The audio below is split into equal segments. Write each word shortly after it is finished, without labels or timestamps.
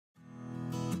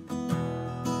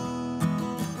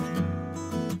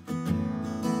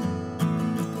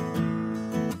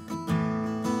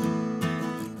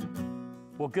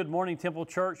good morning, Temple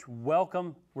Church.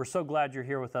 Welcome. We're so glad you're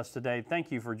here with us today.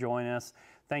 Thank you for joining us.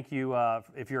 Thank you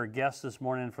if you're a guest this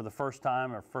morning for the first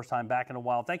time or first time back in a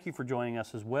while. Thank you for joining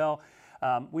us as well.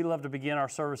 We love to begin our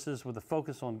services with a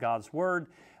focus on God's Word,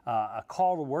 a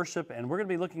call to worship, and we're going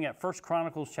to be looking at 1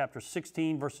 Chronicles chapter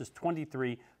 16, verses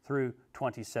 23 through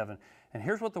 27. And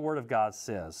here's what the Word of God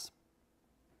says.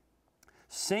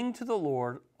 Sing to the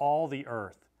Lord, all the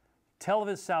earth. Tell of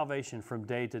His salvation from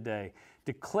day to day.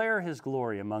 Declare His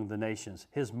glory among the nations,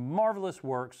 His marvelous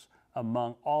works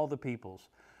among all the peoples.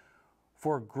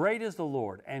 For great is the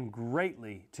Lord, and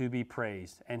greatly to be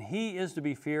praised, and He is to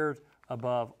be feared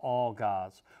above all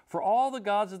gods. For all the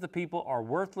gods of the people are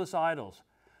worthless idols,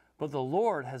 but the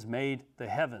Lord has made the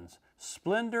heavens.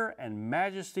 Splendor and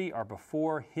majesty are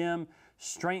before Him.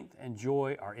 Strength and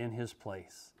joy are in His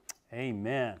place.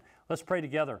 Amen. Let's pray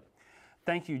together.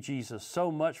 Thank you, Jesus,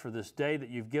 so much for this day that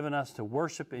you've given us to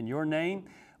worship in your name.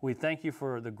 We thank you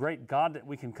for the great God that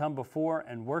we can come before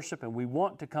and worship, and we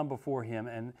want to come before Him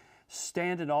and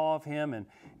stand in awe of Him and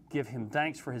give Him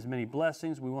thanks for His many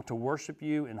blessings. We want to worship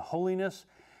you in holiness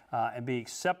and be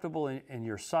acceptable in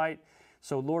your sight.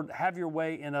 So, Lord, have your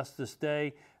way in us this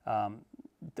day.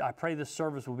 I pray this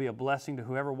service will be a blessing to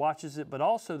whoever watches it, but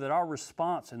also that our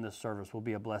response in this service will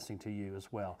be a blessing to you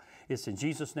as well. It's in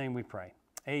Jesus' name we pray.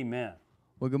 Amen.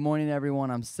 Well, good morning, everyone.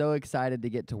 I'm so excited to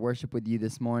get to worship with you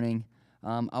this morning.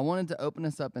 I wanted to open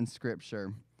us up in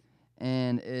Scripture.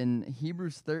 And in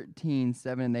Hebrews 13,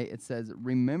 7 and 8, it says,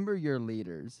 "Remember your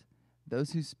leaders,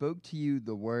 those who spoke to you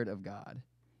the word of God.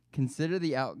 Consider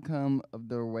the outcome of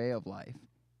their way of life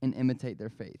and imitate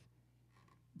their faith.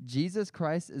 Jesus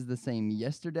Christ is the same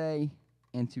yesterday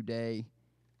and today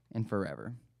and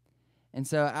forever." And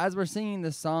so as we're singing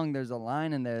this song, there's a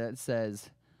line in there that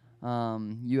says,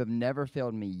 you have never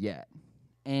failed me yet.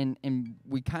 And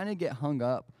we kind of get hung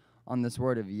up on this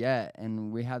word of yet,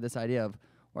 and we have this idea of,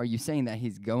 are you saying that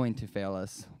He's going to fail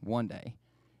us one day?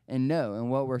 And no,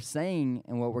 and what we're saying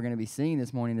and what we're going to be seeing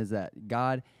this morning is that,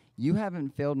 God, you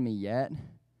haven't failed me yet.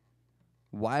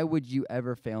 Why would you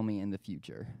ever fail me in the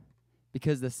future?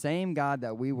 Because the same God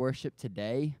that we worship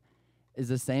today is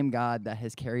the same God that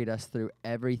has carried us through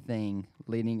everything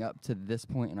leading up to this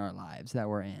point in our lives that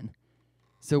we're in.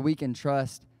 So we can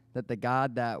trust that the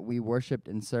God that we worshiped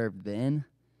and served then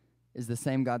is the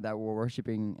same God that we're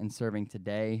worshiping and serving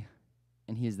today,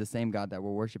 and He is the same God that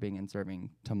we're worshiping and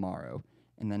serving tomorrow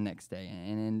and the next day,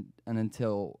 and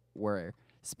until we're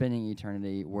spending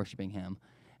eternity worshiping Him.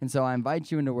 And so I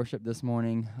invite you into worship this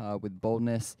morning with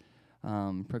boldness.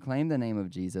 Proclaim the name of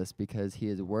Jesus, because He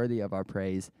is worthy of our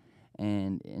praise,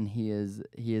 and He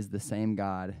is the same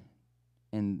God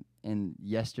in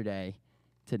yesterday,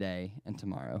 today, and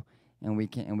tomorrow, and we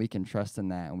can trust in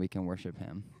that, and we can worship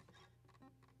Him.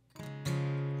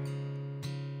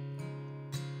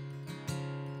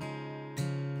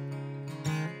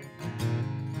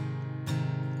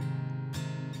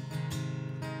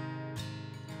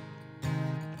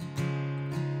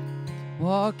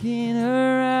 Walking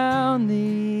around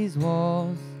these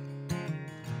walls,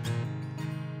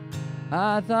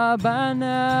 I thought by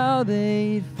now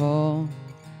they'd fall,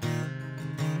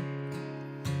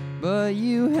 but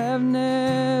you have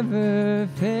never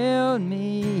failed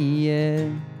me yet.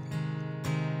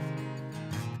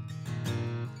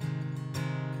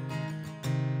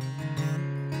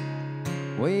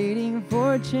 Waiting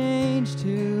for change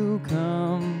to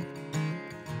come,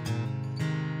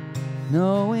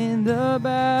 knowing the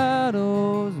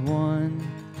battle's won,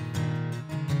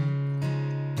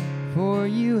 for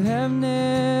you have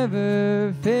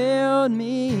never failed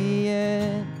me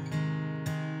yet.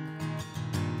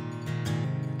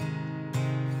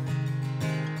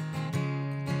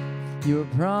 Your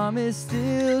promise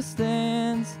still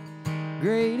stands.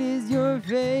 Great is your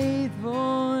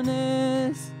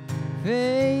faithfulness,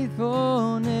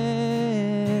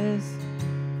 faithfulness.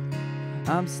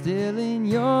 I'm still in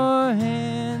your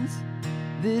hands.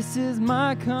 This is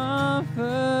my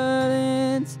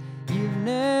confidence. You've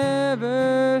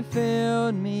never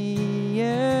failed me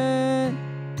yet.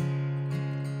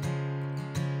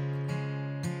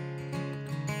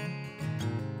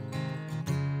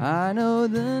 I know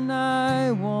the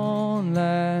night won't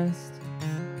last.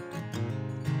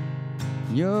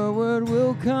 Your word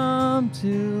will come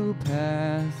to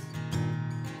pass.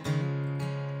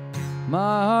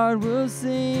 My heart will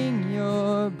sing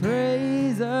your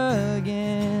praise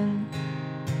again.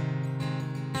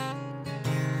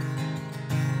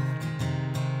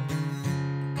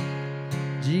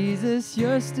 Jesus,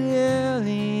 you're still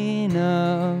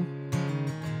enough.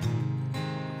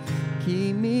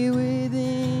 Keep me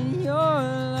within your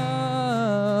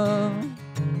love.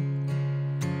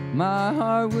 My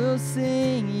heart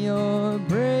sing your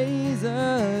praise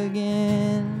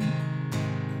again.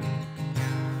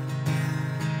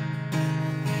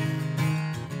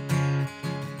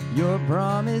 Your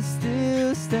promise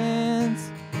still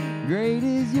stands. Great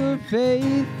is your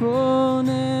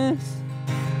faithfulness,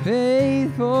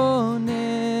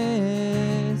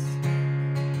 faithfulness.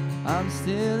 I'm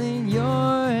still in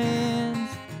your hands.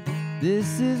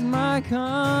 This is my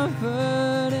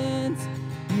confidence.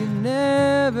 You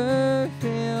never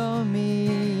fail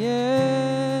me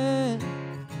yet.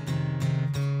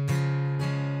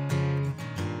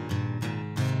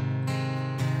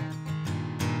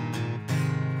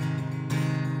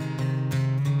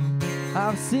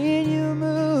 I've seen you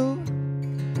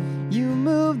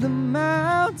move the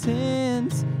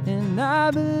mountains, and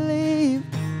I believe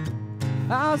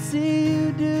I'll see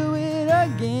you do it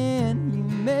again. You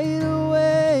made a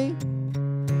way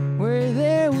where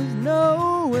there was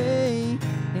no way,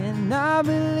 and I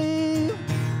believe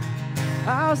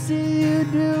I'll see you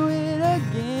do it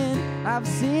again. I've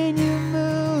seen you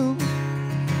move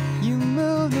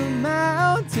the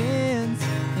mountains,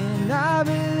 and I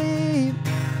believe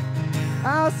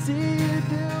I'll see you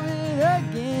do it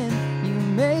again. You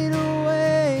made a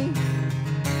way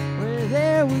where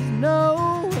there was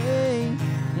no way,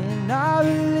 and I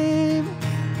believe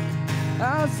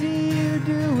I'll see you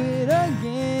do it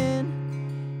again.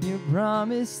 Your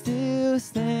promise still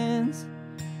stands.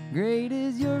 Great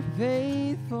is your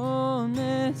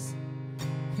faithfulness,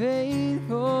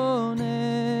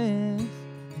 faithfulness.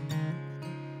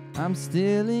 I'm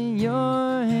still in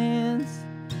your hands.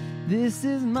 This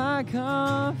is my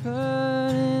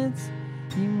confidence.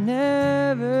 You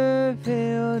never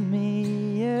failed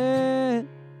me yet.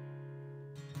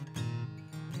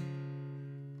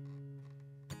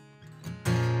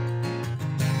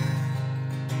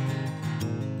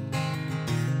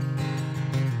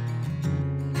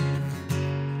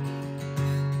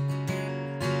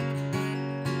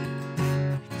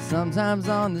 Sometimes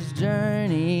on this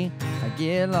journey, I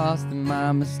get lost in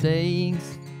my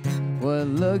mistakes. What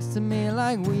looks to me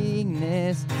like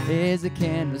weakness is a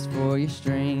canvas for your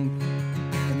strength.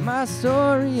 And my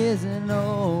story isn't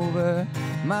over,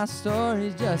 my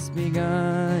story's just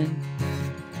begun.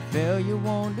 Failure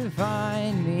won't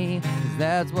define me, 'cause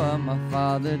that's what my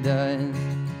Father does.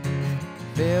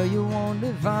 Failure won't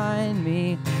define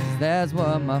me, 'cause that's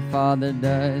what my Father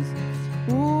does.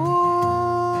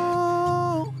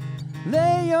 Ooh,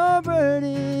 lay your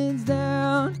burdens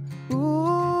down.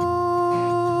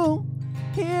 Ooh,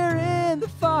 here in the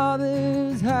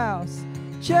Father's house,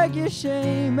 check your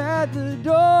shame at the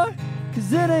door,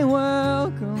 'cause it ain't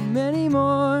welcome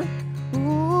anymore.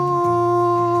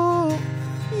 Ooh,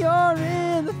 you're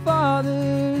in the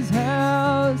Father's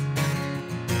house.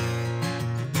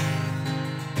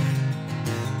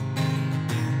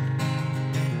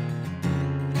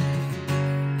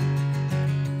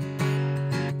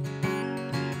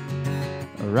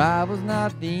 Arrival's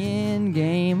not the end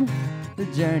game, the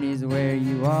journey's where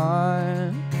you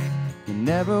are. You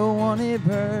never wanted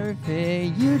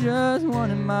perfect, you just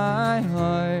wanted my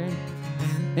heart.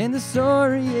 And the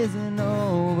story isn't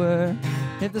over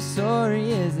if the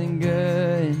story isn't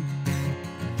good.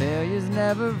 Failure's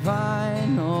never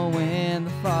final when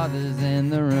the Father's in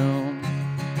the room.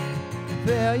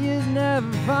 Failure's never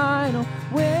final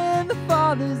when the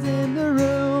Father's in the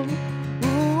room.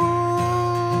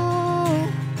 Ooh,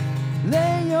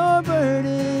 lay your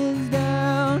burdens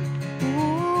down.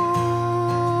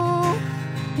 Ooh,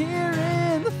 here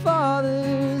in the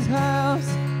Father's house,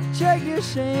 check your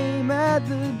shame at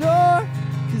the door,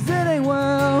 'cause it ain't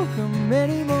welcome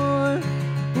anymore.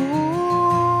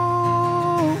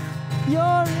 Ooh,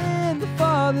 you're in the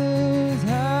Father's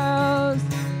house.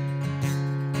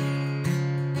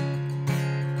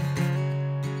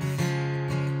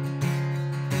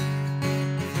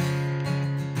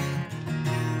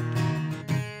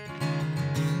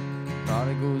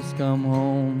 Prodigals come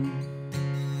home,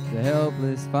 the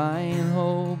helpless find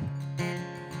hope.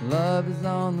 Love is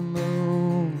on the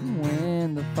move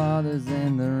when the Father's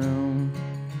in the room.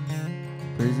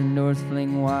 Prison doors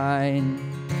fling wide,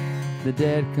 the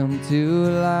dead come to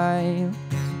life.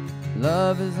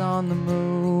 Love is on the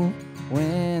move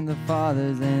when the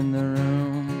Father's in the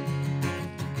room.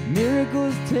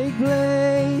 Miracles take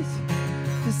place,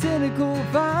 the cynical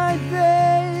find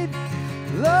faith.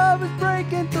 Love is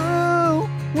breaking through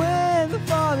when the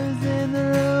Father's in the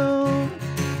room.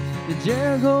 The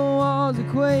Jericho walls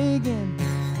are quaking,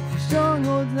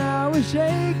 strongholds now are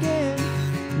shaking.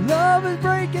 Love is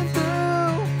breaking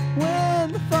through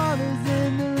when the Father's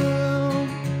in the room.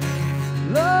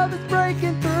 Love is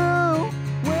breaking through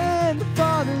when the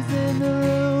Father's in the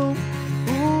room.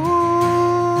 Ooh,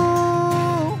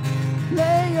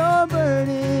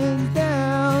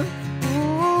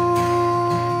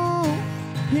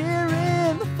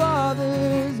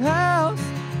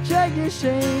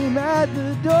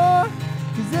 door,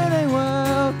 'cause it ain't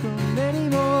welcome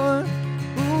anymore.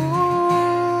 Ooh,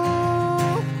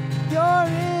 you're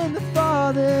in the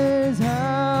Father's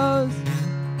house.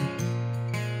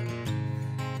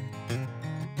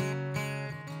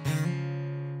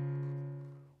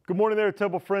 Good morning there,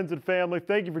 Temple friends and family.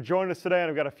 Thank you for joining us today, and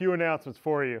I've got a few announcements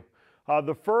for you.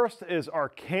 The first is our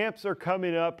camps are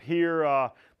coming up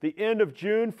here the end of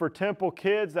June for Temple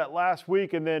Kids that last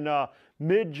week, and then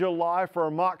mid-July for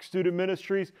our mock student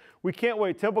ministries. We can't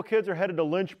wait. Temple Kids are headed to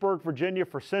Lynchburg, Virginia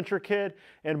for CentriKid,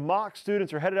 and mock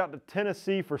students are headed out to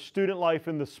Tennessee for Student Life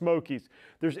in the Smokies.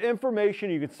 There's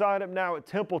information. You can sign up now at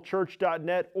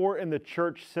templechurch.net or in the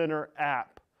Church Center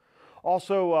app.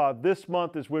 Also, this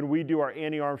month is when we do our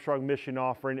Annie Armstrong mission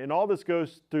offering, and all this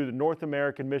goes through the North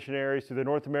American missionaries, through the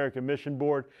North American Mission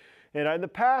Board. And in the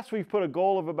past, we've put a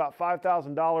goal of about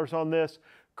 $5,000 on this.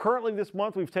 Currently, this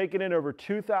month, we've taken in over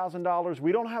 $2,000.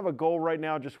 We don't have a goal right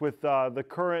now, just with the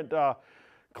current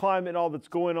climate and all that's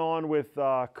going on with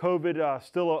COVID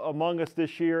still among us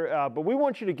this year. But we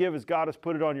want you to give as God has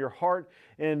put it on your heart.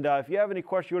 And if you have any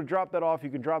questions, you want to drop that off, you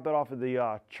can drop that off at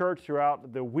the church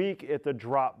throughout the week at the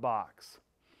drop box.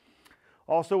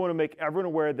 Also want to make everyone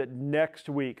aware that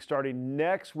starting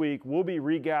next week, we'll be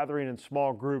regathering in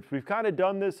small groups. We've kind of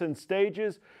done this in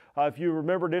stages. If you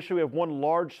remember initially, we have one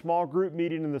large small group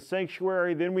meeting in the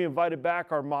sanctuary. Then we invited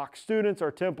back our mock students,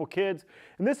 our Temple Kids.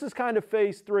 And this is kind of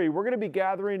phase 3. We're going to be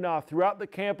gathering throughout the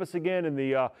campus again in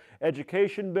the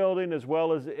education building as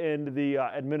well as in the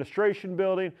administration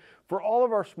building for all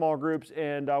of our small groups.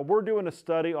 And we're doing a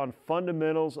study on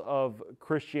fundamentals of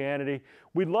Christianity.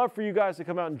 We'd love for you guys to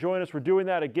come out and join us. We're doing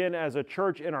that again as a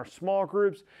church in our small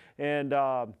groups. And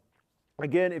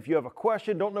again, if you have a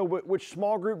question, don't know which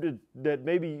small group that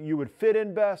maybe you would fit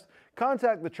in best,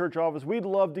 contact the church office. We'd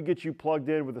love to get you plugged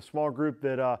in with a small group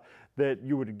that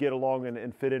you would get along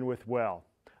and fit in with well.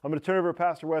 I'm going to turn it over to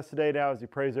Pastor Wes today now as he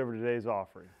prays over today's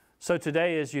offering. So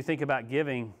today, as you think about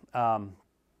giving,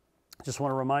 just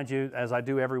want to remind you, as I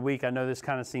do every week, I know this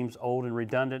kind of seems old and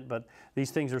redundant, but these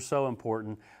things are so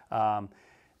important.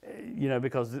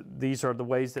 Because these are the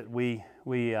ways that we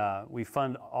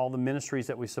fund all the ministries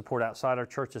that we support outside our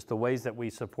church. It's the ways that we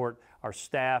support our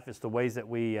staff. It's the ways that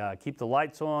we keep the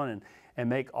lights on and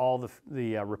make all the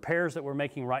repairs that we're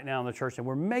making right now in the church. And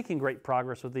we're making great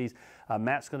progress with these.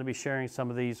 Matt's going to be sharing some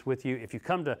of these with you. If you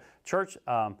come to church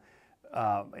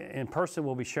in person,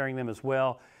 we'll be sharing them as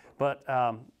well. But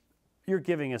your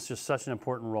giving is just such an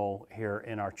important role here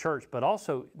in our church. But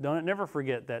also, never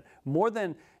forget that more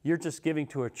than you're just giving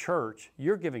to a church,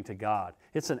 you're giving to God.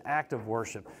 It's an act of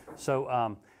worship.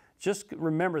 So just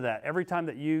remember that. Every time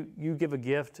that you give a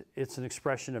gift, it's an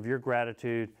expression of your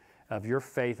gratitude, of your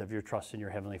faith, of your trust in your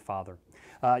Heavenly Father.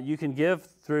 You can give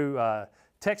through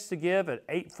text to give at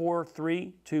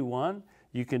 84321.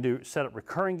 You can set up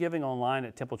recurring giving online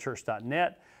at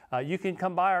templechurch.net. You can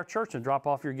come by our church and drop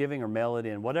off your giving or mail it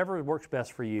in, whatever works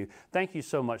best for you. Thank you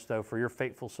so much, though, for your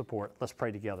faithful support. Let's pray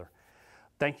together.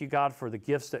 Thank you, God, for the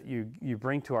gifts that you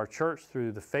bring to our church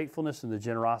through the faithfulness and the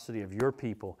generosity of your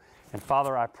people. And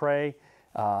Father, I pray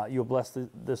you'll bless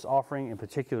this offering in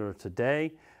particular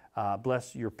today.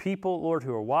 Bless your people, Lord,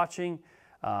 who are watching,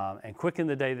 and quicken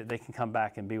the day that they can come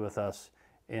back and be with us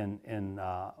in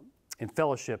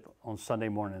fellowship on Sunday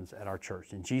mornings at our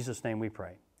church. In Jesus' name we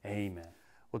pray. Amen.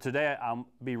 Well, today I'll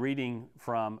be reading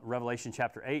from Revelation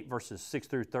chapter 8, verses 6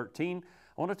 through 13.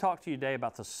 I want to talk to you today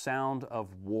about the sound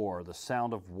of war, the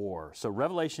sound of war. So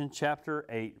Revelation chapter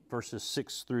 8, verses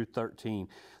 6 through 13.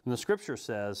 And the scripture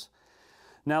says,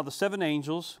 "Now the 7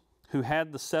 angels who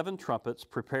had the 7 trumpets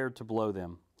prepared to blow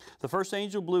them. The first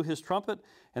angel blew his trumpet,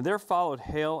 and there followed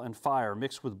hail and fire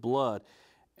mixed with blood,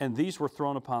 and these were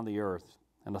thrown upon the earth.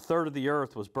 And a third of the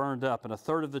earth was burned up, and a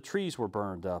third of the trees were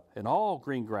burned up, and all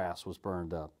green grass was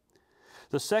burned up.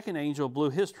 The second angel blew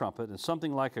his trumpet, and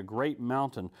something like a great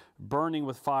mountain burning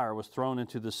with fire was thrown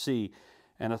into the sea,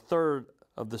 and a third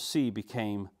of the sea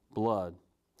became blood.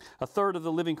 A third of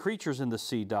the living creatures in the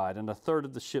sea died, and a third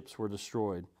of the ships were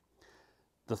destroyed.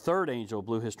 The third angel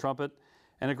blew his trumpet,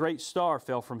 and a great star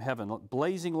fell from heaven,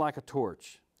 blazing like a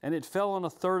torch, and it fell on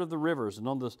a third of the rivers and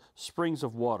on the springs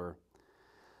of water.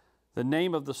 The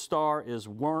name of the star is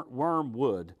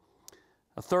Wormwood.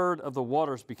 A third of the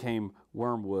waters became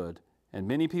wormwood, and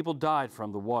many people died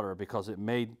from the water because it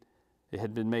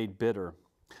had been made bitter.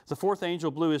 The fourth angel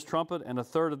blew his trumpet, and a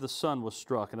third of the sun was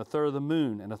struck, and a third of the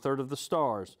moon, and a third of the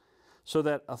stars, so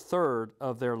that a third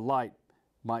of their light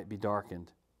might be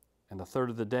darkened, and a third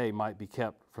of the day might be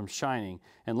kept from shining,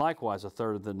 and likewise a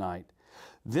third of the night.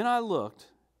 Then I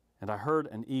looked, and I heard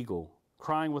an eagle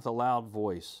crying with a loud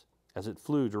voice, as it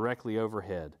flew directly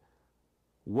overhead,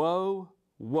 "Woe,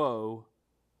 woe,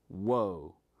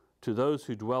 woe to those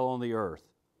who dwell on the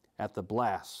earth at the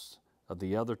blasts of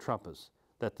the other trumpets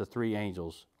that the three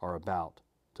angels are about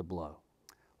to blow.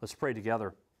 Let's pray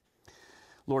together.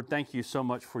 Lord, thank you so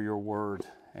much for your word,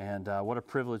 and what a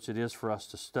privilege it is for us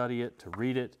to study it, to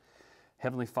read it.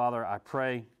 Heavenly Father, I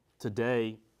pray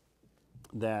today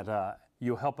that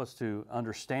you'll help us to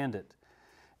understand it,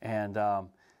 and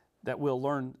that we'll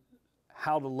learn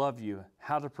how to love you,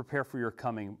 how to prepare for your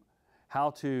coming,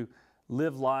 how to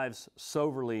live lives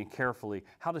soberly and carefully,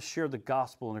 how to share the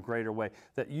gospel in a greater way,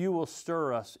 that you will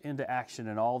stir us into action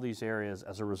in all these areas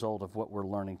as a result of what we're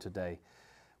learning today.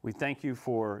 We thank you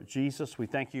for Jesus. We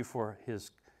thank you for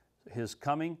his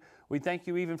coming. We thank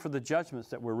you even for the judgments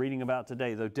that we're reading about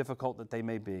today, though difficult that they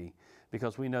may be,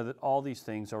 because we know that all these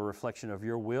things are a reflection of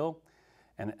your will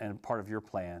and part of your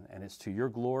plan, and it's to your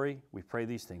glory. We pray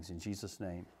these things in Jesus'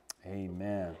 name.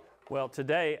 Amen. Well,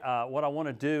 today, what I want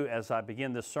to do as I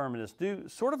begin this sermon is do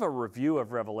sort of a review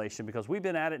of Revelation, because we've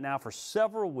been at it now for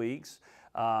several weeks.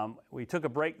 We took a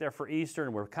break there for Easter,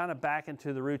 and we're kind of back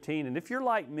into the routine. And if you're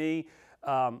like me,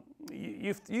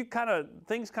 things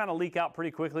kind of leak out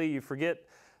pretty quickly. You forget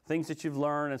things that you've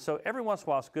learned. And so every once in a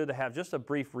while, it's good to have just a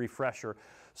brief refresher.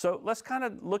 So let's kind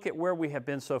of look at where we have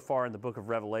been so far in the book of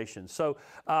Revelation. So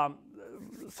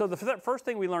the first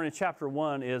thing we learn in chapter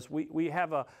 1 is we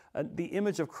have the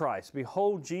image of Christ.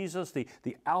 Behold Jesus, the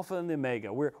Alpha and the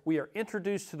Omega. We are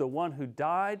introduced to the one who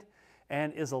died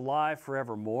and is alive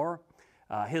forevermore.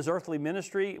 His earthly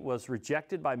ministry was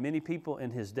rejected by many people in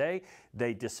his day.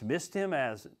 They dismissed him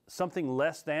as something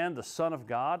less than the Son of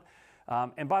God.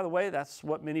 And by the way, that's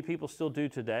what many people still do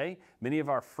today. Many of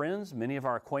our friends, many of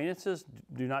our acquaintances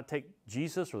do not take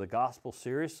Jesus or the gospel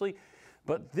seriously.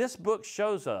 But this book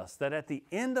shows us that at the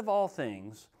end of all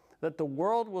things, that the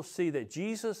world will see that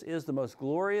Jesus is the most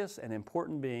glorious and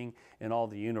important being in all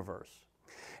the universe.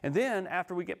 And then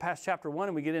after we get past chapter 1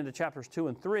 and we get into chapters 2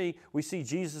 and 3, we see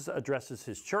Jesus addresses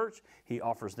his church. He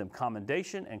offers them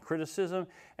commendation and criticism,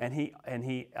 and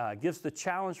he gives the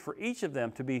challenge for each of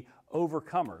them to be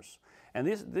overcomers. And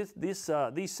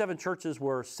these seven churches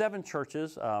were seven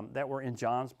churches that were in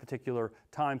John's particular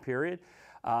time period.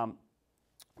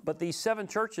 But these seven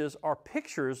churches are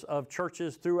pictures of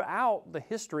churches throughout the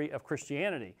history of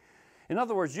Christianity. In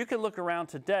other words, you can look around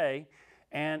today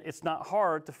and it's not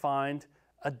hard to find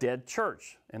a dead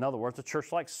church. In other words, a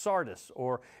church like Sardis,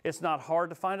 or it's not hard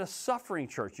to find a suffering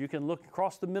church. You can look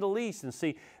across the Middle East and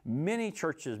see many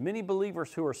churches, many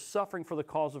believers who are suffering for the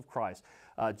cause of Christ,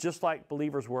 just like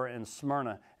believers were in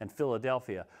Smyrna and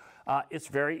Philadelphia. It's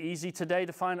very easy today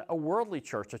to find a worldly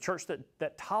church, a church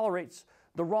that tolerates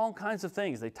the wrong kinds of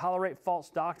things. They tolerate false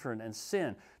doctrine and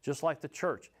sin, just like the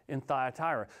church in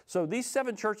Thyatira. So these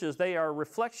seven churches, they are a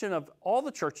reflection of all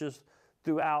the churches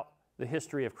throughout the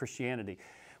history of Christianity.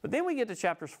 But then we get to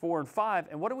chapters 4 and 5,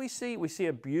 and what do we see? We see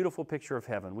a beautiful picture of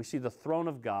heaven. We see the throne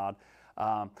of God.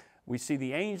 We see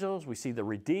the angels. We see the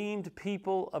redeemed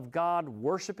people of God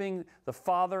worshiping the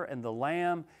Father and the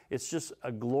Lamb. It's just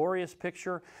a glorious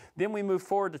picture. Then we move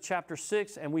forward to chapter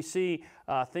 6, and we see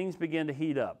things begin to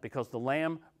heat up because the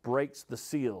Lamb breaks the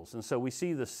seals. And so we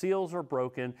see the seals are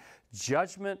broken.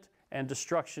 Judgment and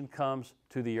destruction comes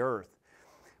to the earth.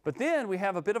 But then we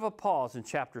have a bit of a pause in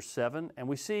chapter 7, and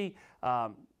we see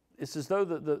it's as though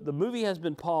the movie has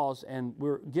been paused and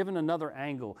we're given another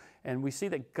angle, and we see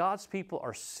that God's people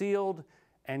are sealed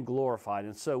and glorified.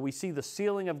 And so we see the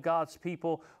sealing of God's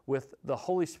people with the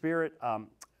Holy Spirit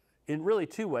in really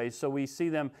two ways. So we see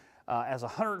them as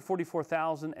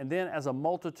 144,000, and then as a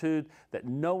multitude that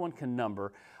no one can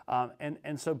number.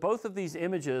 And so both of these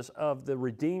images of the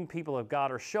redeemed people of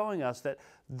God are showing us that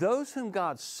those whom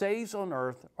God saves on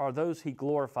earth are those he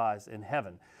glorifies in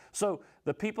heaven. So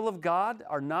the people of God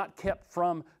are not kept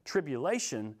from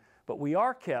tribulation, but we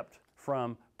are kept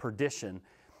from perdition.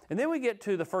 And then we get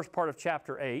to the first part of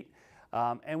chapter 8,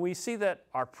 and we see that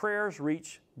our prayers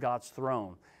reach God's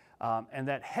throne. And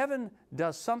that heaven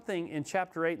does something in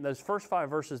chapter 8 in those first 5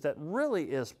 verses that really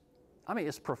is,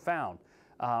 it's profound.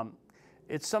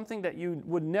 It's something that you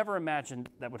would never imagine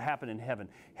that would happen in heaven.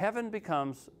 Heaven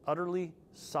becomes utterly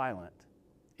silent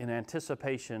in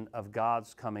anticipation of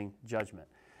God's coming judgment.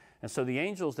 And so the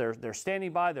angels, they're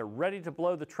standing by, they're ready to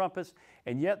blow the trumpets,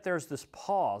 and yet there's this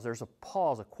pause. There's a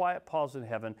pause, a quiet pause in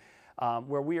heaven,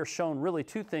 where we are shown really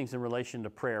two things in relation to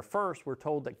prayer. First, we're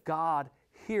told that God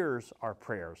hears our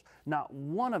prayers. Not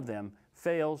one of them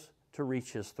fails to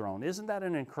reach his throne. Isn't that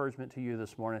an encouragement to you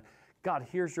this morning? God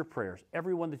hears your prayers,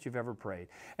 every one that you've ever prayed.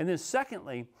 And then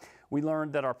secondly, we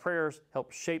learned that our prayers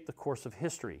help shape the course of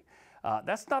history.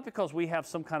 That's not because we have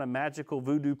some kind of magical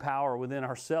voodoo power within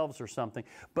ourselves or something,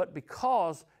 but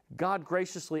because God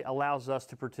graciously allows us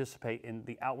to participate in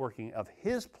the outworking of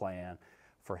His plan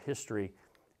for history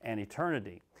and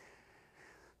eternity.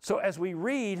 So as we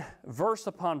read verse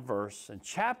upon verse and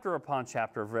chapter upon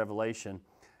chapter of Revelation,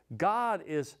 God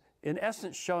is in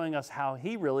essence showing us how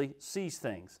He really sees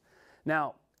things.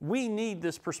 Now, we need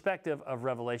this perspective of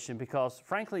Revelation because,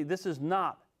 frankly, this is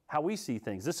not how we see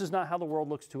things. This is not how the world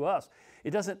looks to us.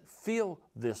 It doesn't feel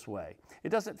this way. It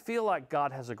doesn't feel like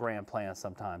God has a grand plan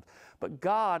sometimes. But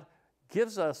God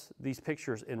gives us these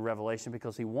pictures in Revelation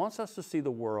because He wants us to see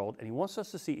the world and He wants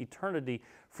us to see eternity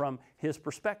from His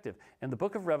perspective. And the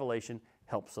book of Revelation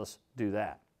helps us do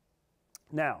that.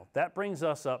 Now, that brings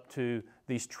us up to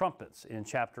these trumpets in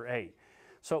chapter 8.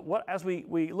 So as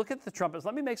we look at the trumpets,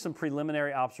 let me make some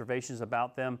preliminary observations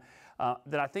about them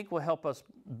that I think will help us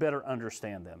better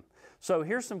understand them. So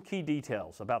here's some key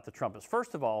details about the trumpets.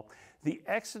 First of all, the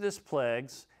Exodus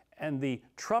plagues and the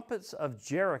trumpets of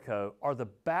Jericho are the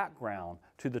background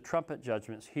to the trumpet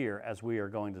judgments here, as we are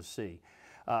going to see.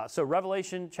 So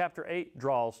Revelation chapter 8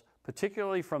 draws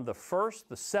particularly from the first,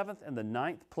 the seventh, and the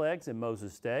ninth plagues in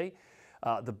Moses' day.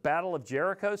 The Battle of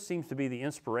Jericho seems to be the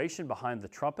inspiration behind the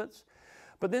trumpets.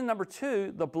 But then number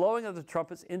two, the blowing of the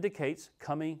trumpets indicates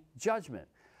coming judgment.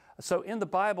 So in the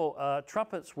Bible,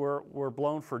 trumpets were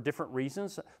blown for different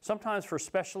reasons. Sometimes for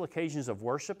special occasions of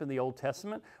worship in the Old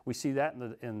Testament. We see that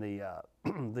in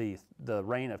the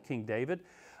reign of King David.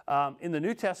 In the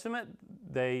New Testament,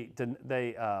 they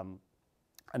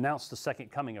announced the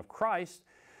second coming of Christ.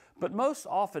 But most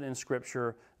often in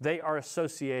Scripture, they are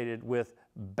associated with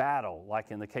battle,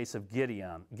 like in the case of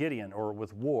Gideon, or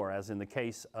with war, as in the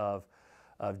case of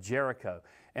Jericho.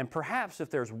 And perhaps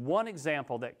if there's one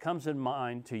example that comes in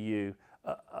mind to you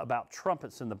about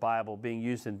trumpets in the Bible being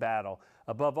used in battle,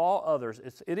 above all others,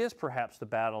 it is perhaps the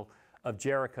Battle of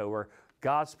Jericho, where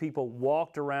God's people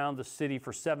walked around the city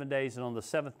for 7 days, and on the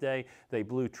seventh day they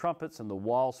blew trumpets and the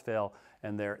walls fell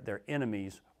and their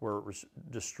enemies were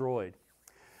destroyed.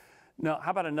 Now,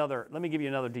 how about let me give you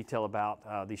another detail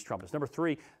about these trumpets. Number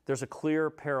three, there's a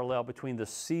clear parallel between the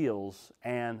seals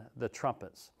and the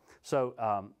trumpets. So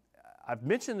I've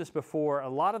mentioned this before. A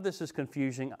lot of this is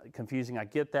confusing. I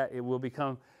get that. It will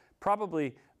become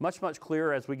probably much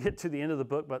clearer as we get to the end of the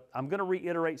book, but I'm going to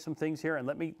reiterate some things here,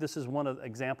 and this is one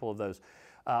example of those.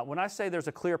 When I say there's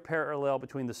a clear parallel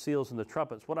between the seals and the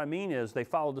trumpets, what I mean is they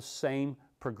follow the same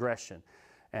progression.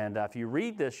 And if you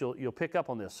read this, you'll pick up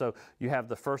on this. So you have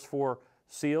the first four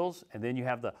seals, and then you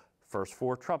have the first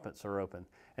four trumpets are open.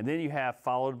 And then you have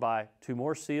followed by two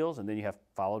more seals, and then you have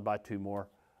followed by two more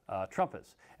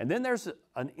trumpets. And then there's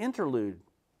an interlude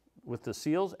with the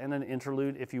seals and an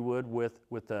interlude, if you would, with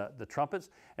the trumpets.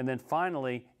 And then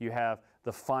finally, you have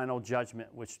the final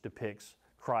judgment, which depicts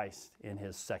Christ in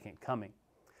His second coming.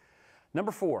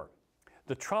 Number four,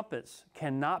 the trumpets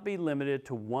cannot be limited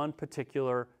to one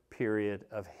particular period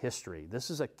of history. This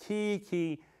is a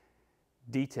key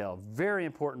detail, very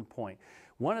important point.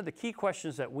 One of the key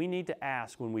questions that we need to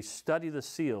ask when we study the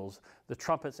seals, the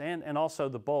trumpets, and also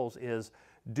the bowls is,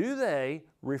 do they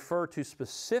refer to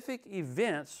specific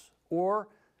events or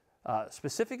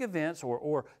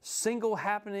single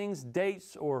happenings,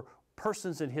 dates, or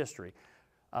persons in history?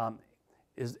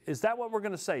 Is that what we're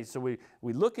going to say? So we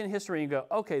look in history and go,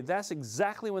 okay, that's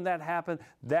exactly when that happened.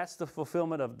 That's the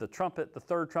fulfillment of the trumpet, the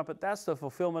third trumpet. That's the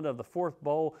fulfillment of the fourth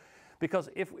bowl. Because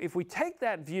if we take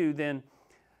that view, then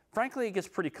frankly it gets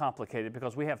pretty complicated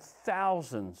because we have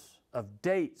thousands of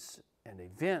dates and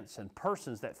events and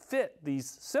persons that fit these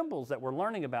symbols that we're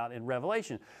learning about in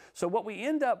Revelation. So what we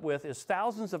end up with is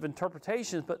thousands of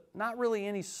interpretations, but not really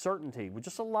any certainty, with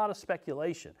just a lot of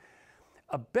speculation.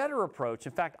 A better approach,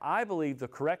 in fact, I believe the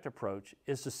correct approach,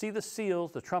 is to see the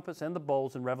seals, the trumpets, and the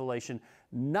bowls in Revelation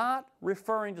not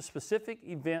referring to specific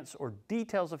events or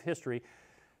details of history,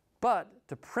 but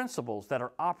to principles that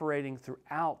are operating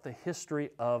throughout the history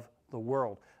of the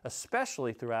world,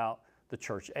 especially throughout the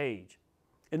church age.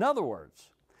 In other words,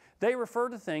 they refer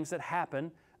to things that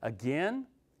happen again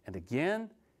and again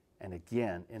and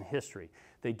again in history.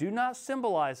 They do not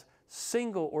symbolize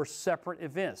single or separate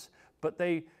events, but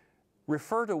they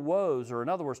refer to woes, or in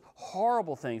other words,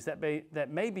 horrible things that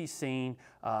may be seen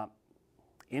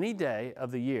any day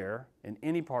of the year in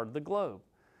any part of the globe.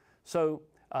 So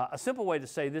a simple way to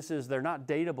say this is they're not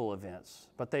datable events,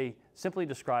 but they simply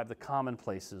describe the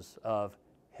commonplaces of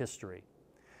history.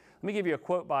 Let me give you a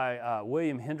quote by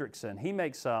William Hendrickson. He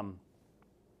makes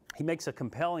a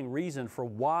compelling reason for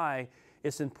why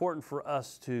it's important for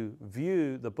us to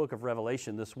view the book of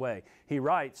Revelation this way. He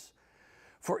writes,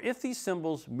 "For if these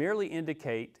symbols merely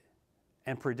indicate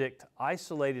and predict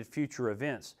isolated future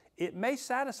events, it may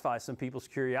satisfy some people's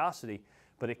curiosity,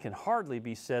 but it can hardly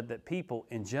be said that people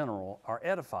in general are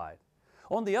edified.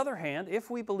 On the other hand, if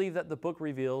we believe that the book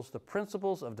reveals the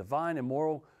principles of divine and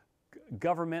moral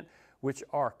government which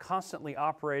are constantly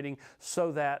operating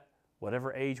so that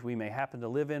whatever age we may happen to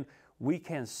live in, we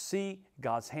can see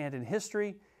God's hand in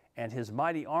history and His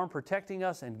mighty arm protecting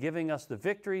us and giving us the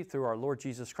victory through our Lord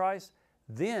Jesus Christ,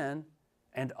 then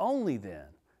and only then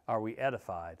are we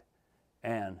edified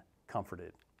and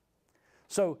comforted.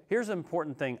 So here's an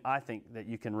important thing I think that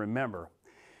you can remember.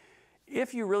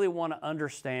 If you really want to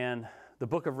understand the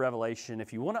book of Revelation,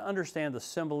 if you want to understand the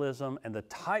symbolism and the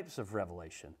types of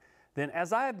revelation, then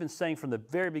as I have been saying from the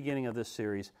very beginning of this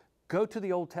series, go to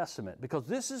the Old Testament, because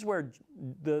this is where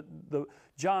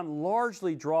John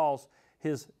largely draws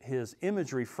his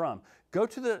imagery from. Go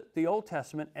to the Old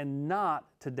Testament and not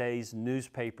today's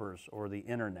newspapers or the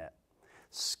internet.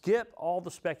 Skip all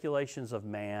the speculations of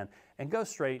man and go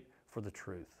straight for the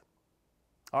truth.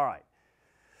 All right.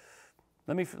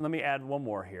 Let me add one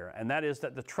more here, and that is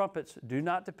that the trumpets do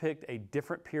not depict a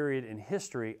different period in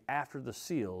history after the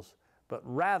seals, but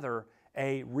rather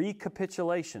a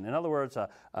recapitulation. In other words,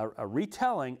 a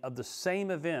retelling of the same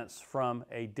events from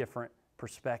a different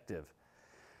perspective.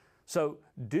 So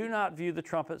do not view the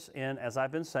trumpets in, as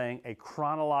I've been saying, a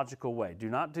chronological way. Do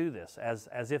not do this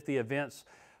as if the events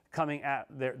coming at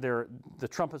the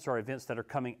trumpets are events that are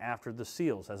coming after the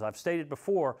seals. As I've stated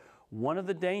before, one of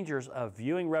the dangers of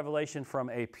viewing Revelation from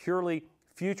a purely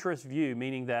futurist view,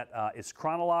 meaning that it's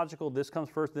chronological, this comes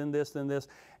first, then this,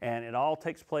 and it all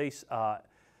takes place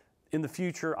in the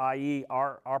future, i.e.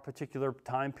 our particular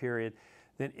time period,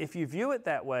 then if you view it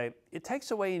that way, it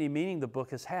takes away any meaning the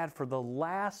book has had for the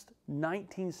last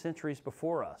 19 centuries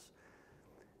before us.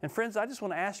 And friends, I just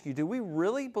want to ask you, do we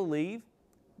really believe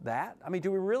that? I mean,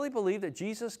 do we really believe that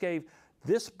Jesus gave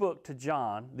this book to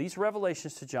John, these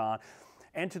revelations to John,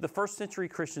 and to the first century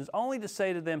Christians only to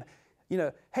say to them, you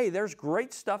know, hey, there's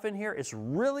great stuff in here, it's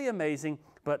really amazing,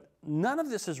 but none of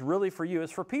this is really for you.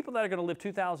 It's for people that are going to live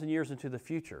 2,000 years into the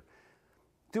future.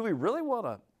 Do we really want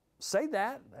to say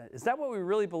that? Is that what we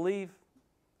really believe?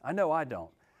 I know I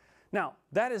don't. Now,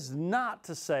 that is not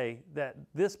to say that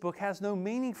this book has no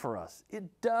meaning for us. It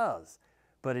does.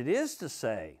 But it is to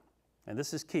say, and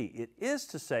this is key, it is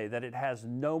to say that it has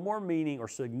no more meaning or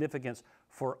significance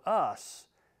for us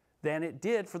than it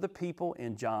did for the people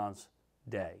in John's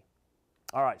day.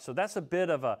 All right, so that's a bit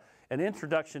of an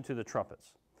introduction to the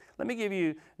trumpets. Let me give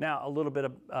you now a little bit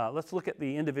of, let's look at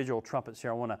the individual trumpets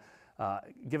here. I want to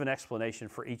give an explanation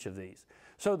for each of these.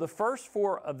 So the first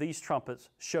four of these trumpets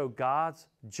show God's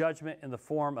judgment in the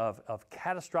form of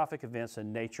catastrophic events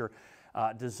in nature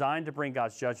designed to bring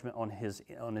God's judgment on his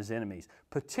enemies,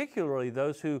 particularly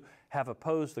those who have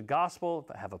opposed the gospel,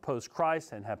 have opposed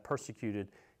Christ, and have persecuted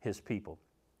His people.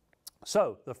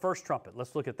 So the first trumpet,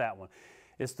 let's look at that one.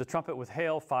 It's the trumpet with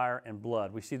hail, fire, and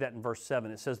blood. We see that in verse 7.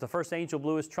 It says, the first angel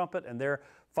blew his trumpet, and there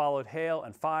followed hail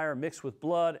and fire mixed with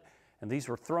blood, and these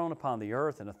were thrown upon the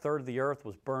earth, and a third of the earth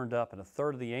was burned up, and a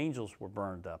third of the angels were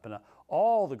burned up, and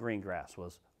all the green grass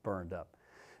was burned up.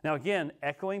 Now again,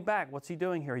 echoing back, what's he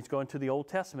doing here? He's going to the Old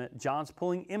Testament. John's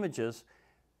pulling images,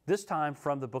 this time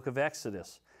from the book of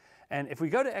Exodus. And if we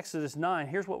go to Exodus 9,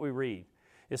 here's what we read.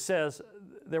 It says,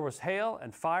 there was hail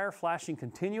and fire flashing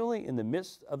continually in the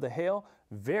midst of the hail,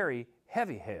 very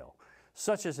heavy hail,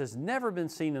 such as has never been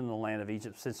seen in the land of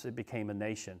Egypt since it became a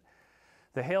nation.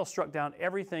 The hail struck down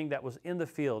everything that was in the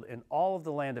field in all of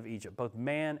the land of Egypt, both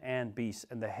man and beast.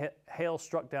 And the hail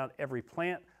struck down every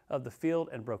plant of the field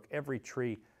and broke every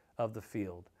tree of the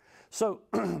field. So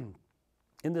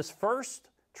in this first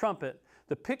trumpet,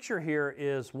 the picture here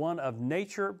is one of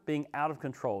nature being out of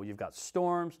control. You've got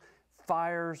storms,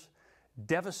 fires,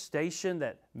 devastation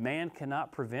that man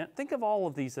cannot prevent. Think of all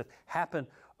of these that happen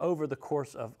over the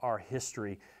course of our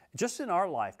history, just in our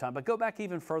lifetime, but go back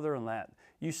even further than that.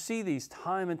 You see these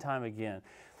time and time again.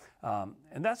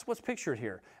 And that's what's pictured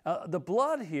here. The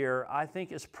blood here, I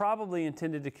think, is probably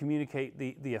intended to communicate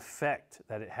the effect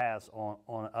that it has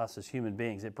on us as human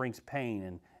beings. It brings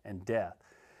pain and death.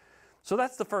 So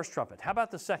that's the first trumpet. How about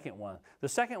the second one? The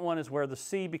second one is where the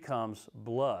sea becomes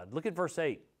blood. Look at verse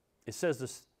 8. It says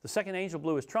the second angel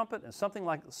blew his trumpet, and something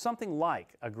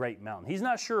like a great mountain. He's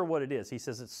not sure what it is. He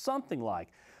says it's something like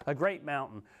a great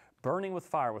mountain burning with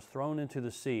fire was thrown into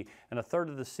the sea, and a third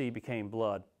of the sea became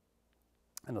blood,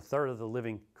 and a third of the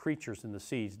living creatures in the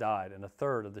seas died, and a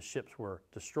third of the ships were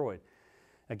destroyed.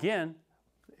 Again,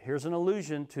 here's an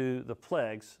allusion to the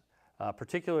plagues,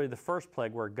 particularly the first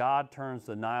plague where God turns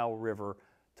the Nile River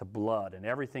to blood, and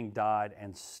everything died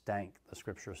and stank, the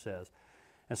scripture says.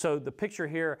 And so the picture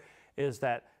here is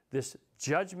that this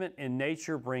judgment in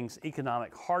nature brings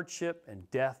economic hardship and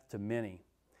death to many.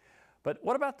 But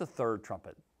what about the third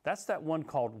trumpet? That's that one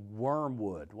called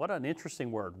wormwood. What an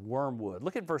interesting word, wormwood.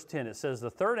 Look at verse 10. It says,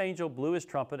 "The third angel blew his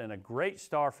trumpet, and a great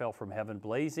star fell from heaven,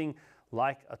 blazing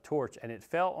like a torch, and it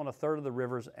fell on a third of the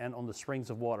rivers and on the springs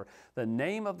of water." The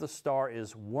name of the star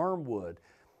is wormwood.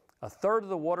 A third of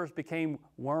the waters became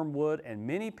wormwood, and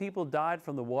many people died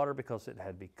from the water because it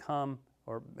had become,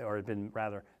 or had been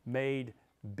rather, made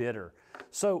bitter.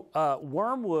 So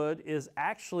wormwood is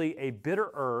actually a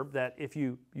bitter herb that if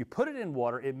you put it in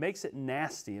water, it makes it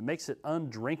nasty. It makes it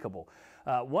undrinkable.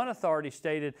 One authority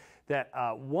stated that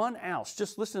 1 ounce,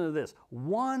 just listen to this,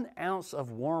 1 ounce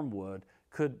of wormwood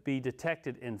could be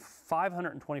detected in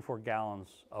 524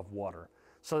 gallons of water.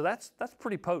 So that's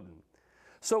pretty potent.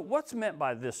 So what's meant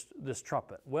by this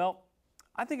trumpet? Well,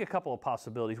 I think a couple of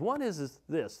possibilities. One is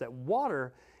this, that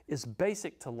water is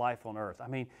basic to life on earth. I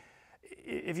mean,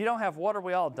 if you don't have water,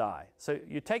 we all die. So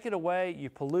you take it away, you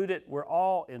pollute it, we're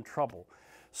all in trouble.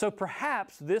 So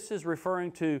perhaps this is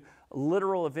referring to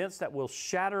literal events that will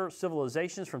shatter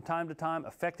civilizations from time to time,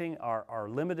 affecting our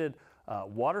limited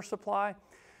water supply.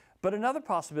 But another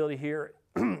possibility here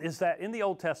is that in the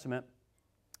Old Testament,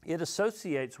 it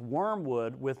associates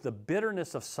wormwood with the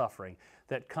bitterness of suffering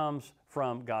that comes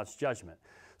from God's judgment.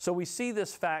 So we see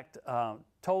this fact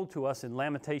told to us in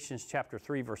Lamentations chapter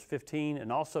 3, verse 15,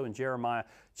 and also in Jeremiah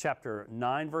chapter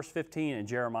 9, verse 15, and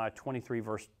Jeremiah 23,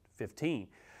 verse 15.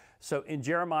 So in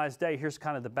Jeremiah's day, here's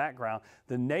kind of the background.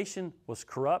 The nation was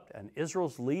corrupt, and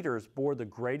Israel's leaders bore the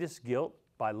greatest guilt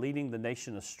by leading the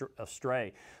nation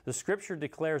astray. The scripture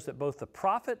declares that both the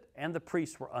prophet and the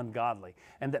priest were ungodly,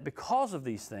 and that because of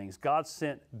these things, God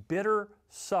sent bitter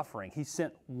suffering. He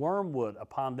sent wormwood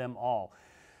upon them all.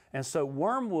 And so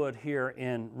wormwood here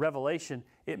in Revelation,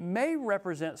 it may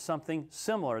represent something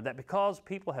similar, that because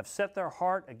people have set their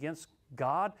heart against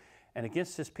God and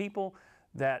against His people,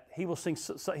 that He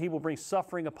will bring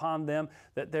suffering upon them,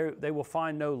 that they will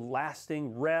find no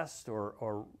lasting rest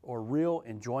or real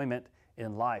enjoyment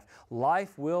in life.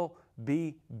 Life will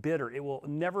be bitter. It will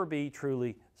never be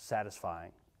truly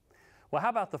satisfying. Well, how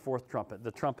about the fourth trumpet,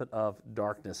 the trumpet of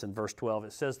darkness? In verse 12,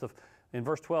 it says, in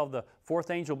verse 12, the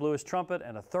fourth angel blew his trumpet,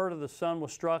 and a third of the sun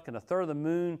was struck, and a third of the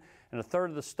moon, and a third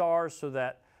of the stars, so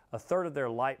that a third of their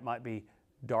light might be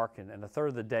darkened, and a third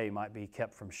of the day might be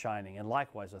kept from shining, and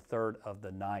likewise a third of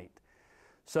the night.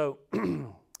 So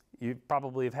you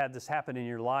probably have had this happen in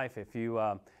your life. If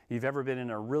you've ever been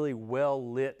in a really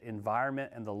well-lit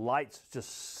environment and the lights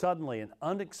just suddenly and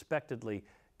unexpectedly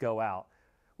go out,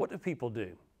 what do people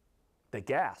do? They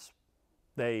gasp.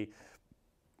 They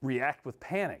react with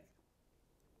panic.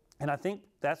 And I think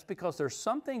that's because there's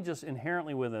something just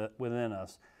inherently within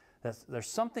us, there's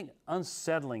something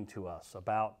unsettling to us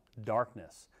about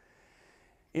darkness.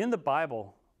 In the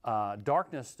Bible,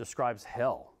 darkness describes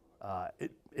hell.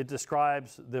 It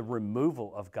describes the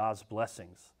removal of God's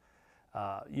blessings.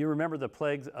 You remember the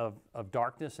plagues of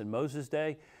darkness in Moses'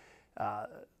 day?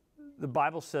 The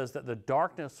Bible says that the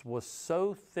darkness was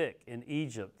so thick in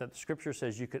Egypt that the scripture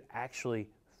says you could actually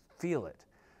feel it.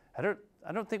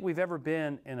 I don't think we've ever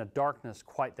been in a darkness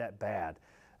quite that bad,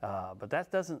 but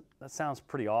that sounds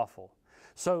pretty awful.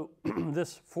 So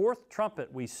this fourth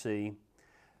trumpet we see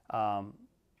the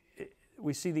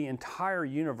entire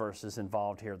universe is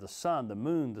involved here. The sun, the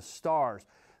moon, the stars,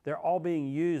 they're all being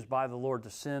used by the Lord to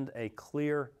send a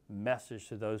clear message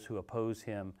to those who oppose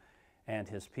Him and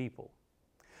His people.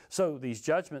 So these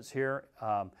judgments here,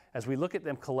 as we look at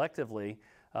them collectively,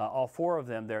 all four of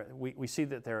them, we see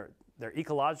that they're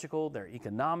ecological, they're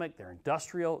economic, they're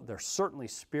industrial, they're certainly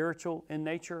spiritual in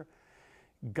nature.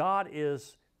 God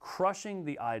is crushing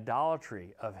the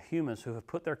idolatry of humans who have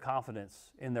put their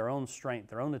confidence in their own strength,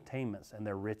 their own attainments, and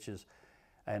their riches,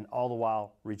 and all the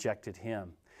while rejected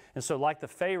Him. And so like the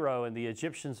Pharaoh and the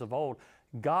Egyptians of old,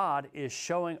 God is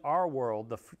showing our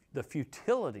world the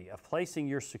futility of placing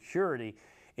your security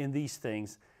in these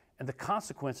things and the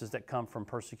consequences that come from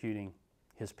persecuting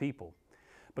His people.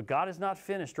 But God is not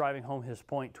finished driving home His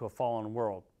point to a fallen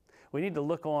world. We need to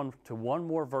look on to one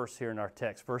more verse here in our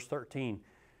text, verse 13.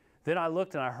 Then I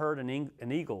looked and I heard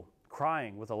an eagle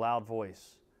crying with a loud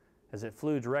voice as it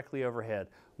flew directly overhead.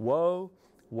 Woe,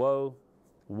 woe,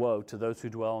 woe to those who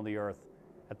dwell on the earth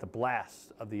at the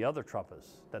blast of the other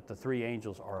trumpets that the three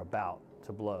angels are about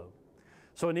to blow.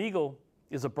 So an eagle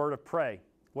is a bird of prey.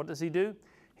 What does he do?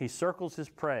 He circles his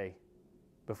prey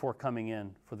before coming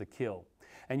in for the kill.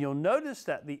 And you'll notice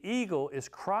that the eagle is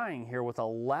crying here with a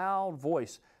loud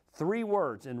voice, 3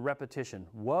 words in repetition.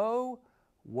 Woe,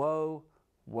 woe,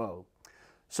 woe.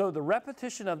 So the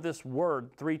repetition of this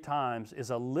word 3 times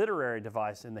is a literary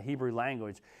device in the Hebrew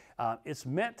language. It's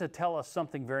meant to tell us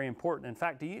something very important. In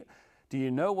fact, do Do you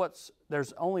know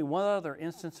there's only one other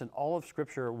instance in all of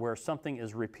Scripture where something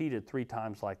is repeated 3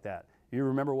 times like that. You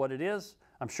remember what it is?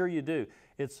 I'm sure you do.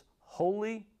 It's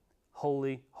holy,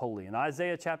 holy, holy. In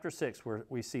Isaiah chapter 6, where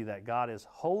we see that God is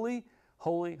holy,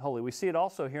 holy, holy. We see it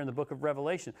also here in the book of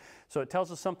Revelation. So it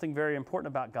tells us something very important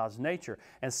about God's nature.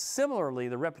 And similarly,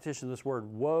 the repetition of this word,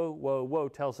 woe, woe, woe,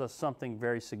 tells us something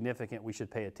very significant we should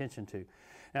pay attention to.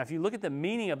 Now, if you look at the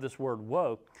meaning of this word,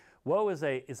 woe is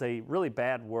a really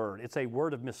bad word. It's a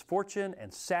word of misfortune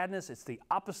and sadness. It's the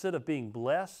opposite of being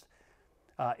blessed.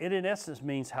 It in essence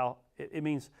means how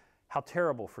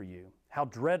terrible for you, how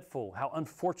dreadful, how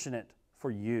unfortunate for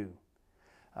you.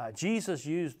 Jesus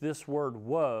used this word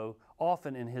woe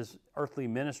often in his earthly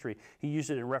ministry. He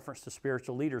used it in reference to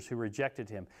spiritual leaders who rejected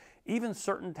him. Even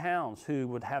certain towns who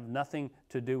would have nothing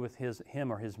to do with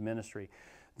him or his ministry.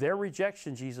 Their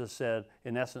rejection, Jesus said,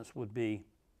 in essence, would be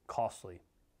costly.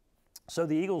 So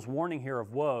the eagle's warning here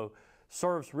of woe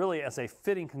serves really as a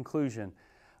fitting conclusion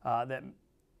to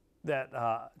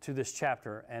this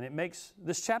chapter. And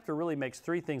this chapter really makes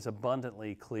 3 things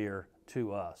abundantly clear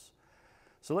to us.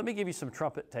 So let me give you some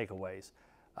trumpet takeaways.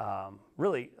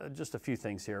 Just a few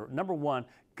things here. Number 1,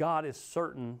 God is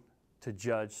certain to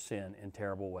judge sin in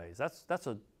terrible ways. That's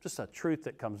just a truth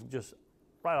that comes just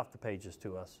right off the pages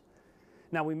to us.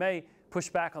 Now, we may push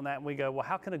back on that and we go, well,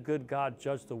 how can a good God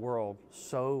judge the world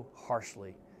so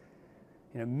harshly?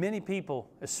 Many people,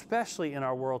 especially in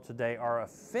our world today, are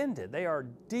offended. They are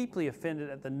deeply offended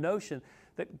at the notion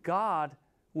that God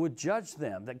would judge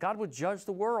them, that God would judge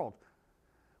the world.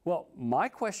 Well, my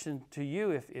question to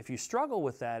you, if you struggle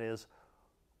with that, is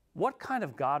what kind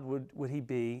of God would he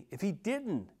be if he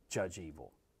didn't judge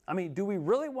evil? I mean, do we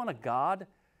really want a God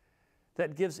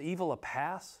that gives evil a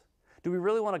pass? Do we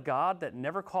really want a God that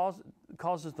never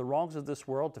causes the wrongs of this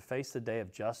world to face the day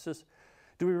of justice?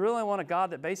 Do we really want a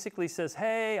God that basically says,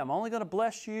 hey, I'm only going to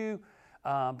bless you,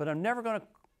 but I'm never going to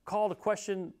call to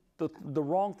question the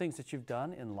wrong things that you've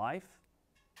done in life?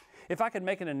 If I could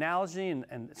make an analogy, and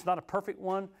it's not a perfect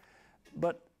one,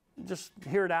 but just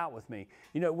hear it out with me.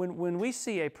 When we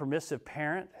see a permissive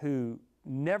parent who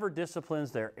never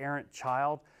disciplines their errant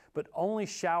child, but only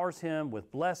showers him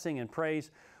with blessing and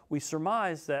praise, we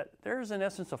surmise that there's in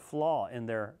essence a flaw in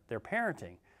their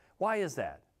parenting. Why is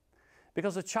that?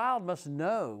 Because a child must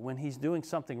know when he's doing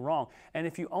something wrong. And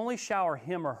if you only shower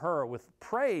him or her with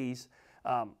praise,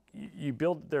 you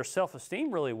build their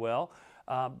self-esteem really well,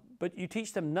 but you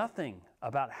teach them nothing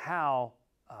about how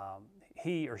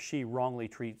he or she wrongly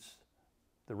treats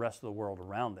the rest of the world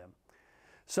around them.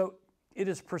 So it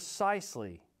is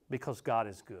precisely because God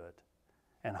is good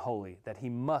and holy that he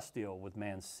must deal with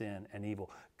man's sin and evil.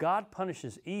 God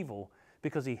punishes evil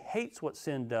because he hates what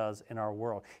sin does in our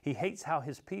world. He hates how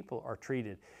his people are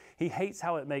treated. He hates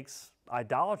how it makes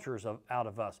idolaters out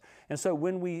of us. And so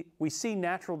when we see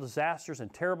natural disasters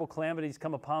and terrible calamities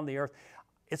come upon the earth,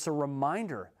 it's a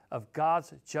reminder of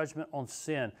God's judgment on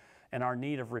sin and our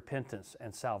need of repentance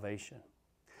and salvation.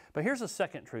 But here's a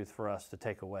second truth for us to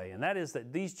take away, and that is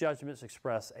that these judgments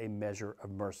express a measure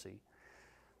of mercy.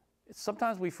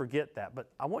 Sometimes we forget that,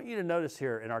 but I want you to notice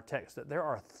here in our text that there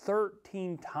are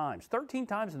 13 times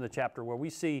in the chapter where we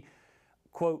see,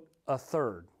 quote, a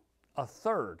third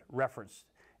referenced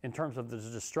in terms of the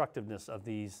destructiveness of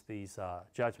these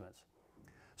judgments.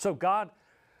 So God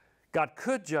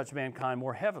could judge mankind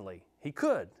more heavily. He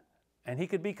could, and he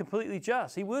could be completely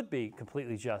just. He would be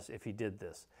completely just if he did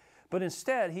this. But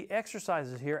instead, he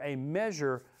exercises here a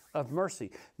measure of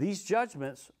mercy. These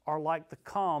judgments are like the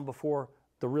calm before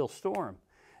the real storm.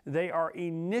 They are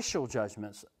initial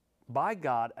judgments by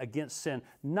God against sin,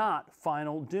 not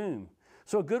final doom.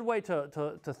 So a good way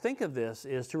to think of this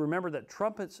is to remember that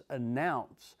trumpets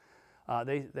announce,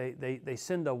 they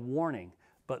send a warning,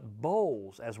 but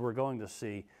bowls, as we're going to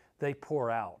see, they pour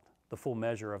out the full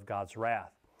measure of God's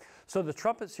wrath. So the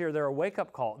trumpets here, they're a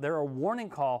wake-up call. They're a warning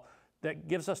call that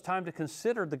gives us time to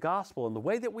consider the gospel and the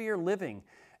way that we are living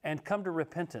and come to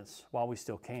repentance while we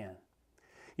still can.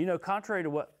 Contrary to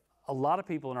what a lot of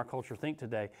people in our culture think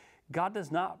today, God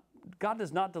does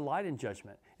not delight in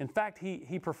judgment. In fact,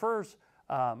 He prefers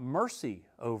mercy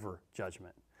over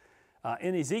judgment.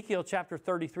 In Ezekiel chapter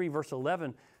 33, verse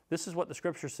 11, this is what the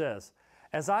Scripture says.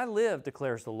 As I live,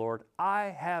 declares the Lord,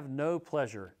 I have no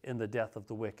pleasure in the death of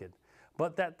the wicked,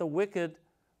 but that the wicked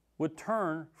would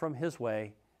turn from his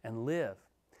way and live.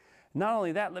 Not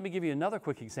only that, let me give you another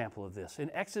quick example of this.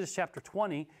 In Exodus chapter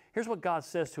 20, here's what God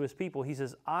says to his people. He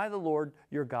says, I, the Lord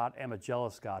your God, am a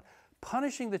jealous God,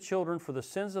 punishing the children for the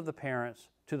sins of the parents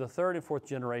to the 3rd and 4th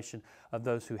generation of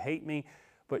those who hate me,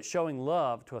 but showing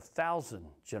love to 1,000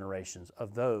 generations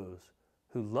of those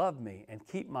who love me and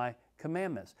keep my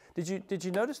commandments. Did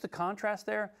you notice the contrast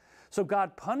there? So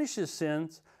God punishes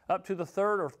sins up to the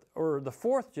third or the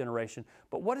fourth generation.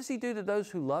 But what does he do to those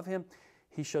who love him?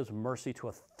 He shows mercy to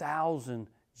 1,000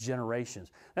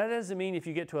 generations. Now, that doesn't mean if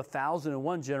you get to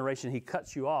 1,001 generation, he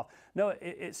cuts you off. No,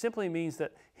 it simply means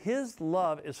that his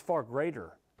love is far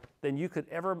greater than you could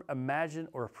ever imagine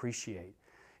or appreciate.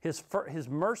 His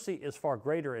mercy is far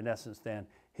greater, in essence, than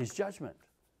his judgment.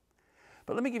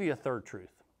 But let me give you a third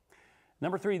truth.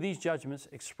 Number 3, these judgments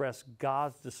express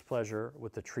God's displeasure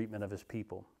with the treatment of his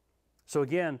people. So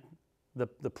again,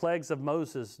 the plagues of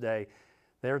Moses' day,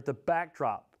 they're the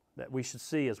backdrop that we should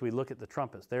see as we look at the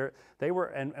trumpets. They were,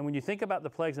 and when you think about the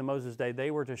plagues of Moses' day, they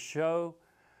were to show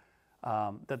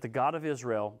that the God of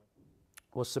Israel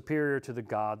was superior to the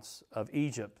gods of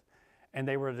Egypt, and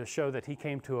they were to show that he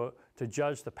came to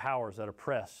judge the powers that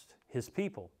oppressed his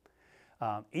people.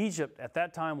 Egypt at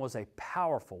that time was a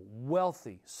powerful,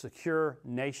 wealthy, secure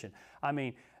nation. I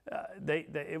mean,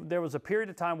 there was a period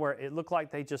of time where it looked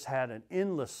like they just had an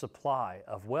endless supply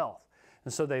of wealth.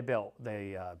 And so the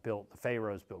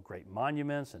pharaohs built great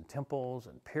monuments and temples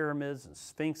and pyramids and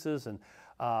sphinxes and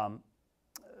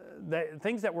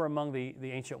things that were among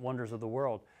the ancient wonders of the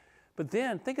world. But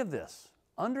then think of this,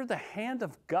 under the hand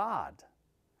of God,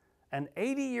 an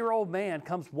 80-year-old man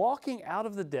comes walking out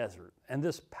of the desert, and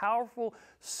this powerful,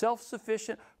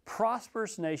 self-sufficient,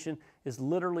 prosperous nation is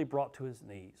literally brought to his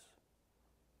knees.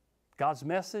 God's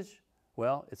message?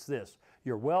 Well, it's this.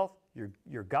 Your wealth,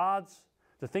 your gods,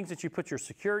 the things that you put your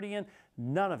security in,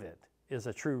 none of it is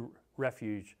a true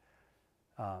refuge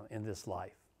in this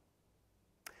life.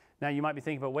 Now, you might be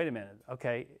thinking, but wait a minute,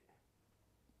 okay,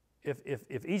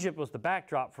 if Egypt was the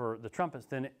backdrop for the trumpets,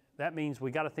 then that means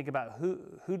we got to think about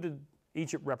who did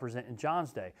Egypt represent in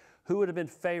John's day? Who would have been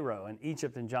Pharaoh in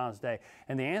Egypt in John's day?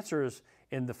 And the answer is,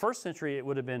 in the first century, it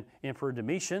would have been Emperor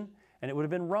Domitian, and it would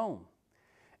have been Rome.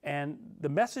 And the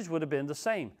message would have been the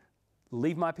same.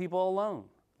 Leave my people alone.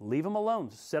 Leave them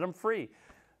alone. Set them free.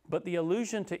 But the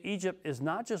allusion to Egypt is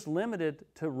not just limited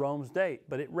to Rome's day,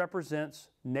 but it represents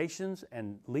nations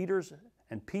and leaders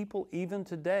and people even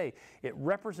today. It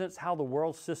represents how the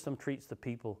world system treats the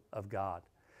people of God.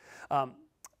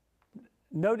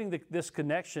 Noting this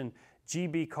connection,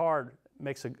 G.B. Card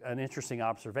makes an interesting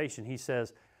observation. He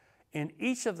says, in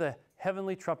each of the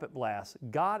heavenly trumpet blasts,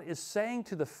 God is saying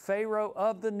to the Pharaoh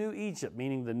of the New Egypt,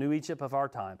 meaning the New Egypt of our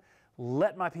time,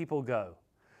 let my people go.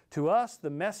 To us, the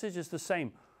message is the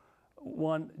same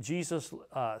one Jesus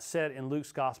said in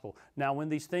Luke's gospel. Now, when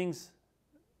these things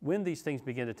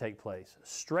begin to take place,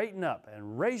 straighten up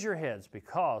and raise your heads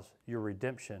because your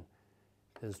redemption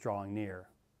is drawing near.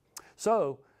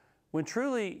 So, when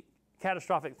truly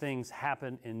catastrophic things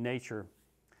happen in nature,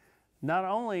 not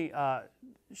only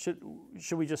should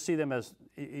we just see them as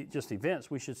just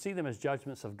events, we should see them as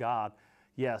judgments of God,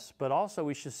 yes, but also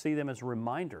we should see them as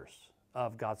reminders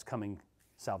of God's coming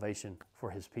salvation for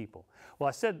his people. Well,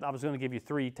 I said I was going to give you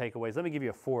 3 takeaways. Let me give you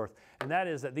a 4th, and that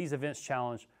is that these events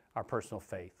challenge our personal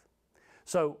faith.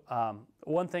 So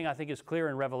one thing I think is clear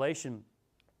in Revelation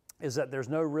is that there's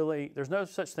no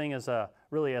such thing as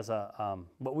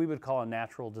what we would call a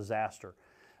natural disaster.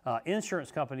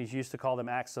 Insurance companies used to call them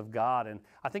acts of God, and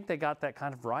I think they got that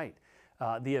kind of right.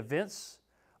 The events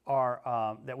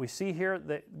are that we see here,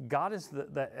 that God is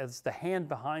the hand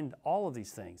behind all of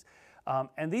these things,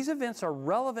 and these events are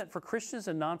relevant for Christians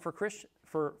and for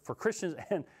Christians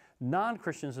and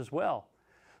non-Christians as well.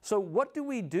 So, what do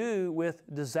we do with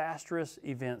disastrous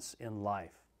events in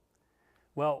life?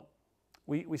 Well,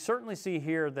 we certainly see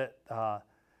here that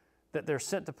they're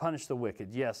sent to punish the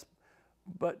wicked, yes.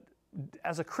 But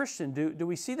as a Christian, do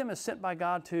we see them as sent by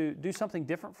God to do something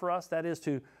different for us? That is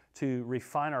to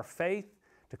refine our faith,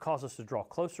 to cause us to draw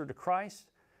closer to Christ?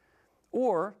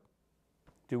 Or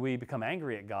do we become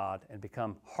angry at God and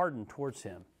become hardened towards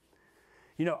him?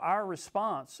 You know, our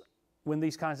response when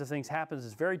these kinds of things happen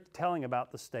is very telling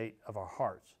about the state of our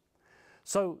hearts.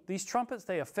 So these trumpets,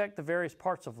 they affect the various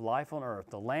parts of life on earth,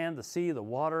 the land, the sea, the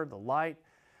water, the light.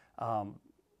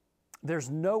 There's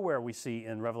nowhere we see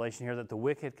in Revelation here that the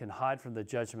wicked can hide from the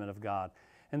judgment of God.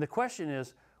 And the question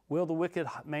is, will the wicked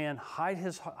man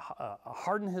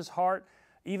harden his heart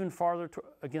even farther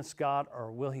against God,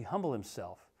 or will he humble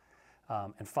himself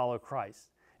and follow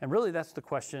Christ? And really that's the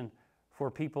question for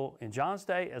people in John's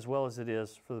day as well as it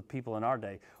is for the people in our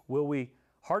day. Will we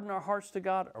harden our hearts to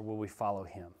God, or will we follow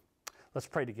him? Let's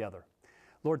pray together.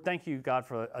 Lord, thank you, God,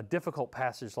 for a difficult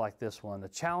passage like this one, a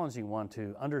challenging one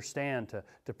to understand,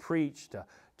 to preach,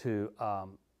 to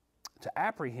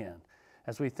apprehend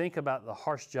as we think about the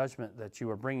harsh judgment that you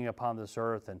are bringing upon this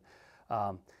earth.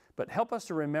 But help us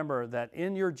to remember that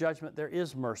in your judgment there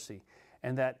is mercy,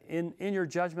 and that in your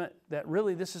judgment, that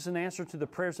really this is an answer to the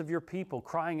prayers of your people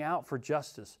crying out for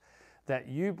justice, that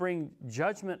you bring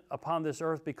judgment upon this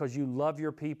earth because you love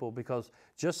your people, because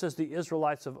just as the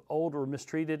Israelites of old were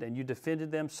mistreated and you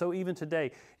defended them, so even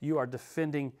today you are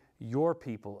defending your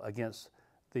people against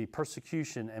the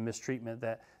persecution and mistreatment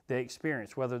that they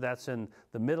experience, whether that's in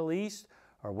the Middle East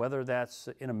or whether that's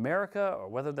in America or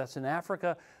whether that's in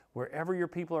Africa. Wherever your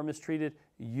people are mistreated,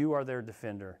 you are their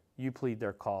defender. You plead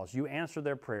their cause. You answer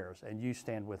their prayers, and you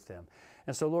stand with them.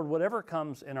 And so, Lord, whatever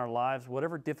comes in our lives,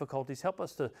 whatever difficulties, help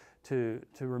us to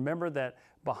remember that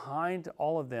behind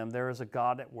all of them, there is a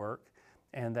God at work,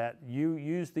 and that you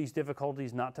use these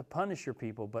difficulties not to punish your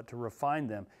people, but to refine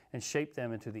them and shape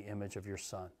them into the image of your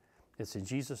Son. It's in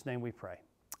Jesus' name we pray.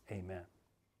 Amen.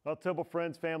 Well, Temple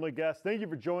friends, family, guests, thank you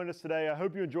for joining us today. I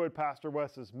hope you enjoyed Pastor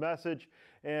Wes's message.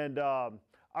 And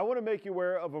I want to make you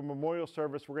aware of a memorial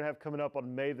service we're going to have coming up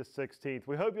on May the 16th.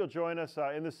 We hope you'll join us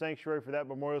in the sanctuary for that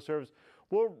memorial service.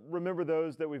 We'll remember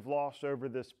those that we've lost over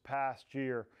this past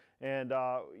year. And,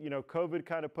 COVID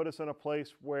kind of put us in a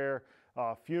place where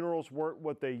funerals weren't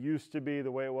what they used to be,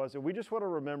 the way it was. And we just want to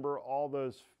remember all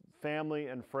those family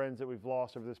and friends that we've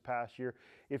lost over this past year.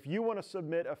 If you want to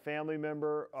submit a family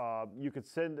member, you could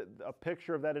send a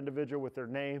picture of that individual with their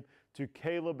name to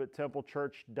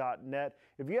caleb@templechurch.net.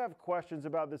 If you have questions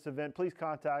about this event, please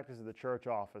contact us at the church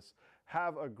office.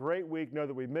 Have a great week. Know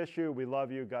that we miss you. We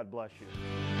love you. God bless you.